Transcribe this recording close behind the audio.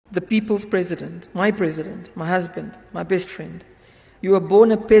the people's president, my husband, my best friend. You were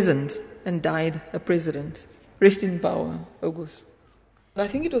born a peasant and died a president. Rest in power, August. I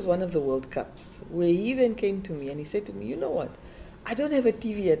think it was one of the World Cups where he then came to me and he said to me, you know what, I don't have a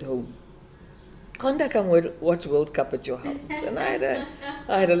TV at home. Can't I come watch World Cup at your house? And I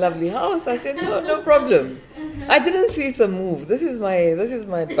had a lovely house. I said, no problem. I didn't see it's a move. This is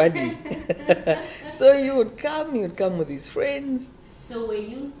my buddy. So he would come with his friends. So were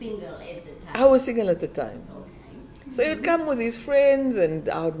you single at the time? I was single at the time. Okay. So he'd come with his friends and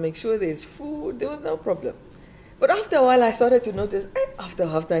I would make sure there's food. There was no problem. But after a while I started to notice, after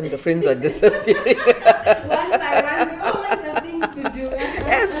halftime the friends are disappearing. One by one, we always have things to do.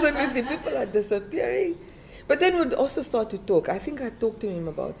 Absolutely, people are disappearing. But then we'd also start to talk. I think I talked to him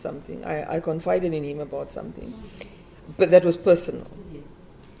about something. I confided in him about something. But that was personal.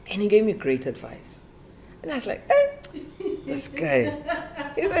 And he gave me great advice. And I was like, this guy,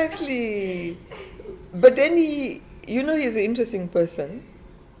 he's actually... But then he's an interesting person.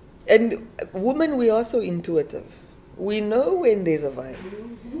 And women, we're also intuitive. We know when there's a vibe.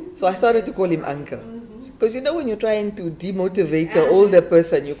 So I started to call him uncle. Because when you're trying to demotivate an older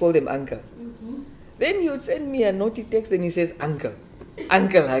person, you call them uncle. Then he would send me a naughty text and he says, uncle.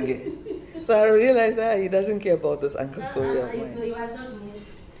 Uncle Hage. So I realized that he doesn't care about this uncle story of mine. So you are not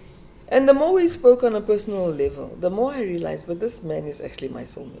moved. And the more we spoke on a personal level, the more I realized, but this man is actually my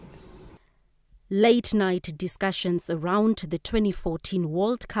soulmate. Late-night discussions around the 2014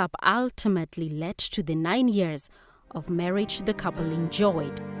 World Cup ultimately led to the 9 years of marriage the couple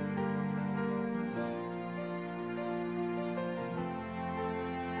enjoyed.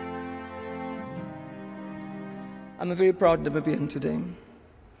 I'm a very proud Namibian today.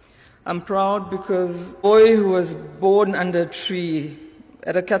 I'm proud because a boy who was born under a tree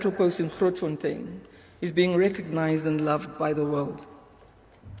at a cattle post in Grootfontein is being recognized and loved by the world.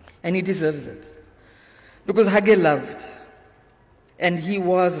 And he deserves it. Because Hage loved, and he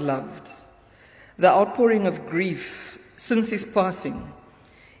was loved. The outpouring of grief since his passing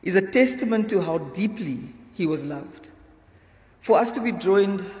is a testament to how deeply he was loved. For us to be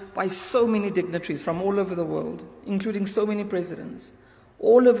joined by so many dignitaries from all over the world, including so many presidents,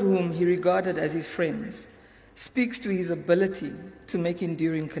 all of whom he regarded as his friends, speaks to his ability to make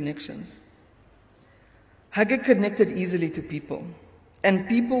enduring connections. Hage connected easily to people, and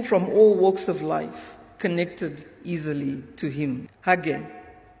people from all walks of life connected easily to him. Hage,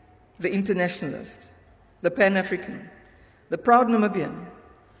 the internationalist, the Pan-African, the proud Namibian,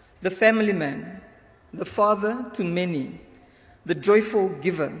 the family man, the father to many, the joyful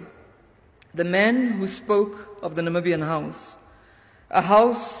giver, the man who spoke of the Namibian house, a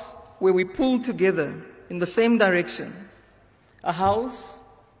house where we pull together in the same direction, a house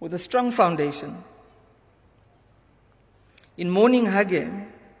with a strong foundation. In mourning Hage,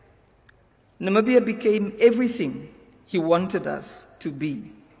 Namibia became everything he wanted us to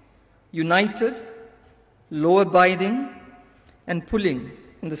be: united, law-abiding, and pulling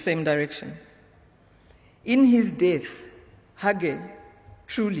in the same direction. In his death, Hage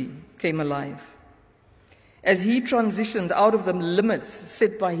truly came alive. As he transitioned out of the limits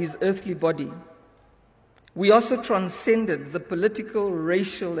set by his earthly body, we also transcended the political,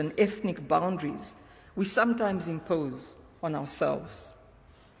 racial, and ethnic boundaries we sometimes impose on ourselves.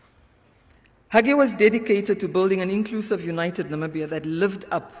 Hage was dedicated to building an inclusive, united Namibia that lived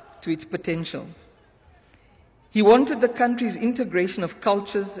up to its potential. He wanted the country's integration of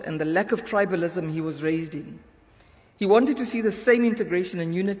cultures and the lack of tribalism he was raised in. He wanted to see the same integration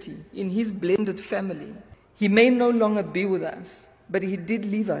and unity in his blended family. He may no longer be with us, but he did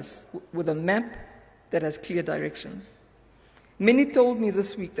leave us with a map that has clear directions. Many told me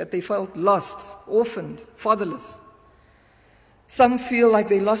this week that they felt lost, orphaned, fatherless. Some feel like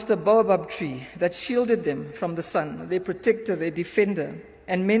they lost a baobab tree that shielded them from the sun, their protector, their defender,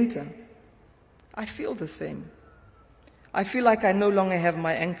 and mentor. I feel the same. I feel like I no longer have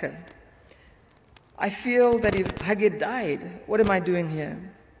my anchor. I feel that if Hage died, what am I doing here?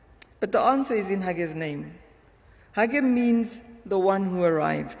 But the answer is in Hage's name. Hage means the one who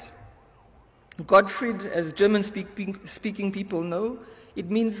arrived. Gottfried, as German-speaking people know, it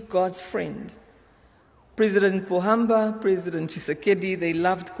means God's friend. President Pohamba, President Tshisekedi, they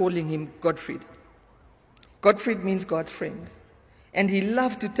loved calling him Gottfried. Gottfried means God's friend. And he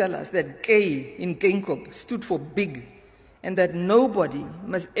loved to tell us that Gay in Greingob stood for big, and that nobody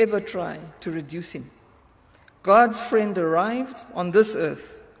must ever try to reduce him. God's friend arrived on this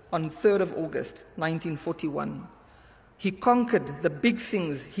earth on 3rd of August, 1941. He conquered the big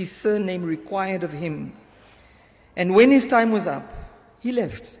things his surname required of him. And when his time was up, he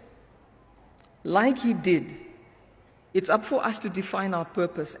left. Like he did It's up for us to define our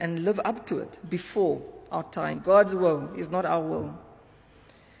purpose and live up to it before our time. God's will is not our will.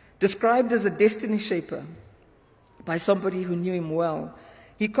 Described as a destiny shaper by somebody who knew him well,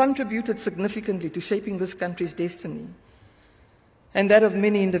 he contributed significantly to shaping this country's destiny and that of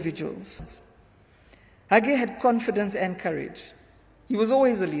many individuals. Hage had confidence and courage. He was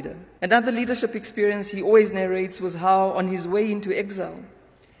always a leader. Another leadership experience he always narrates was how, on his way into exile,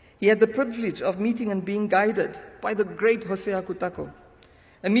 he had the privilege of meeting and being guided by the great Hosea Kutako,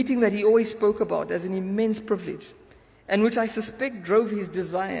 a meeting that he always spoke about as an immense privilege, and which I suspect drove his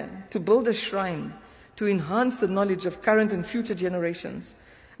desire to build a shrine to enhance the knowledge of current and future generations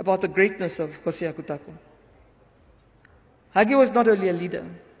about the greatness of Hosea Kutako. Hage was not only a leader,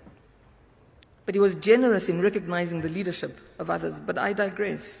 but he was generous in recognizing the leadership of others. But I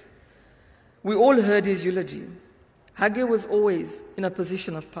digress. We all heard his eulogy. Hage was always in a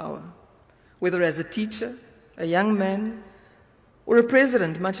position of power, whether as a teacher, a young man, or a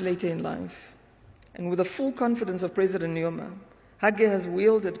president much later in life. And with the full confidence of President Nyoma, Hage has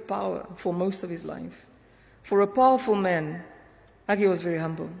wielded power for most of his life. For a powerful man, Hage was very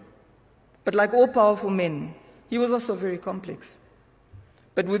humble. But like all powerful men, he was also very complex.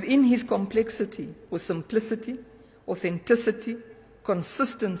 But within his complexity was simplicity, authenticity,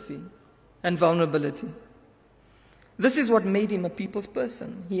 consistency, and vulnerability. This is what made him a people's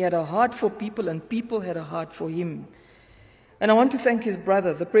person. He had a heart for people, and people had a heart for him. And I want to thank his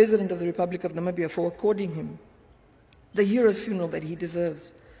brother, the President of the Republic of Namibia, for according him the hero's funeral that he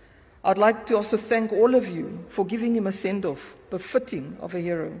deserves. I'd like to also thank all of you for giving him a send-off befitting of a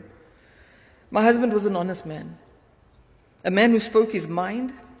hero. My husband was an honest man. A man who spoke his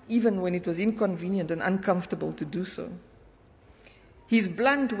mind, even when it was inconvenient and uncomfortable to do so. He's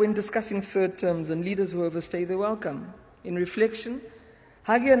blunt when discussing third terms and leaders who overstay their welcome. In reflection,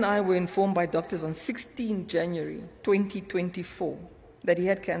 Hage and I were informed by doctors on 16 January 2024 that he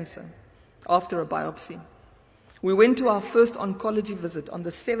had cancer after a biopsy. We went to our first oncology visit on the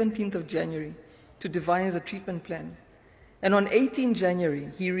 17th of January to devise a treatment plan. And on 18 January,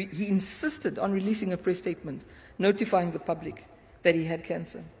 he insisted on releasing a press statement notifying the public that he had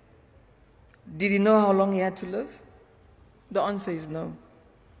cancer. Did he know how long he had to live? The answer is no,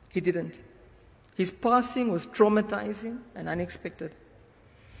 he didn't. His passing was traumatizing and unexpected.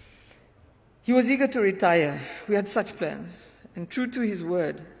 He was eager to retire. We had such plans. And true to his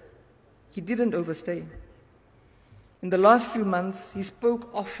word, he didn't overstay. In the last few months, he spoke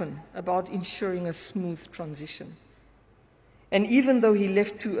often about ensuring a smooth transition. And even though he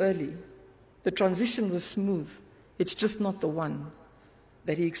left too early, the transition was smooth. It's just not the one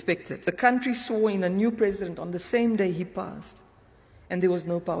that he expected. The country swore in a new president on the same day he passed, and there was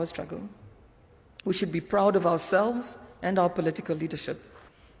no power struggle. We should be proud of ourselves and our political leadership.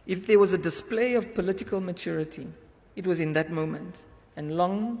 If there was a display of political maturity, it was in that moment, and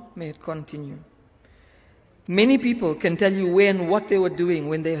long may it continue. Many people can tell you where and what they were doing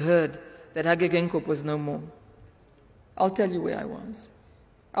when they heard that Hage Greingob was no more. I'll tell you where I was.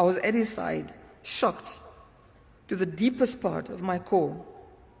 I was at his side, shocked to the deepest part of my core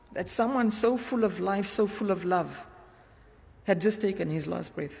that someone so full of life, so full of love, had just taken his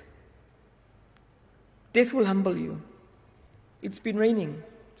last breath. Death will humble you. It's been raining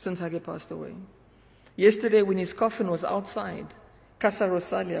since Hage passed away. Yesterday, when his coffin was outside Casa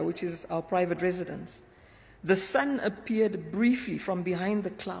Rosalia, which is our private residence, the sun appeared briefly from behind the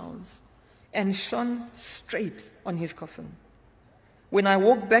clouds and shone straight on his coffin. When I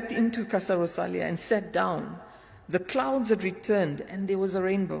walked back into Casa Rosalia and sat down, the clouds had returned and there was a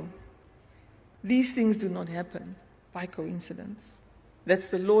rainbow. These things do not happen by coincidence. That's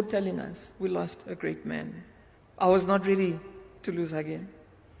the Lord telling us we lost a great man. I was not ready to lose Hage.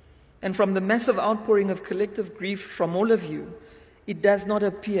 And from the massive outpouring of collective grief from all of you, it does not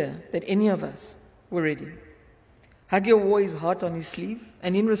appear that any of us were ready. Hage wore his heart on his sleeve,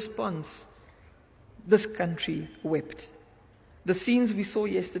 and in response, this country wept. The scenes we saw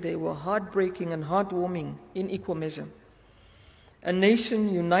yesterday were heartbreaking and heartwarming in equal measure. A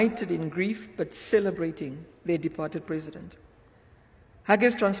nation united in grief but celebrating their departed president.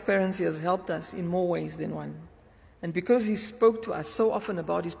 Hage's transparency has helped us in more ways than one. And because he spoke to us so often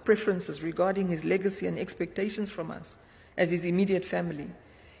about his preferences regarding his legacy and expectations from us as his immediate family,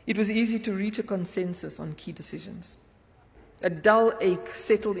 it was easy to reach a consensus on key decisions. A dull ache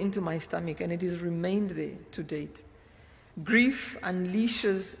settled into my stomach, and it has remained there to date. Grief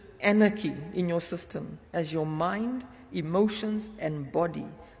unleashes anarchy in your system as your mind, emotions, and body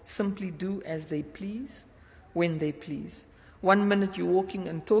simply do as they please, when they please. 1 minute you're walking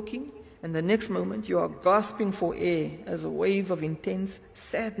and talking, and the next moment you are gasping for air as a wave of intense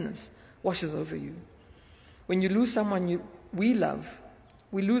sadness washes over you. When you lose someone we love,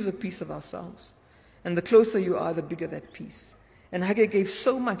 we lose a piece of ourselves. And the closer you are, the bigger that piece. And Hage gave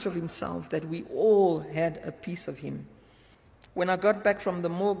so much of himself that we all had a piece of him. When I got back from the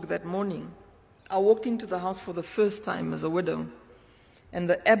morgue that morning, I walked into the house for the first time as a widow, and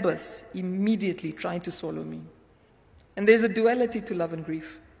the abbess immediately tried to swallow me. And there's a duality to love and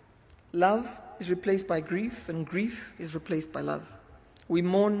grief. Love is replaced by grief, and grief is replaced by love. We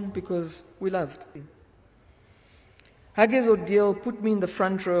mourn because we loved. Hage's ordeal put me in the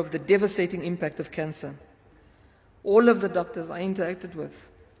front row of the devastating impact of cancer. All of the doctors I interacted with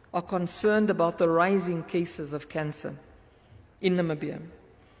are concerned about the rising cases of cancer in Namibia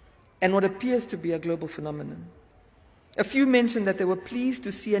and what appears to be a global phenomenon. A few mentioned that they were pleased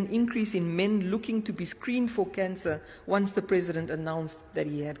to see an increase in men looking to be screened for cancer once the president announced that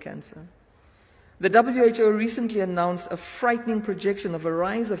he had cancer. The WHO recently announced a frightening projection of a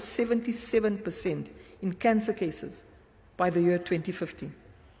rise of 77% in cancer cases by the year 2050.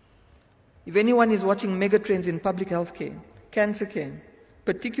 If anyone is watching megatrends in public health care, cancer care,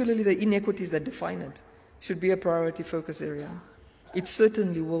 particularly the inequities that define it, should be a priority focus area. It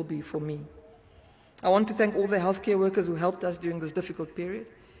certainly will be for me. I want to thank all the healthcare workers who helped us during this difficult period.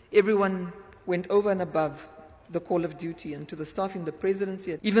 Everyone went over and above the call of duty, and to the staff in the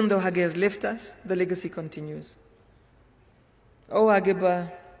presidency, even though Hage has left us, the legacy continues. Oh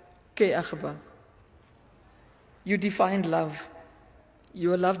Hageba, ke Ageba. You defined love.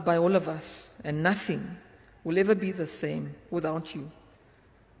 You are loved by all of us, and nothing will ever be the same without you.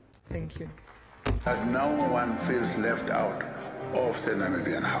 Thank you. That no one feels left out of the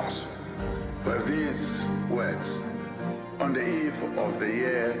Namibian House. But these words, on the eve of the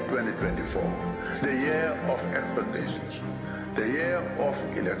year 2024, the year of expectations, the year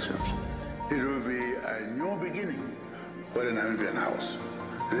of elections, it will be a new beginning for the Namibian House.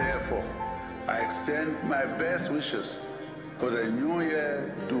 Therefore, I extend my best wishes for the new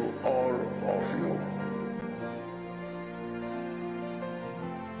year to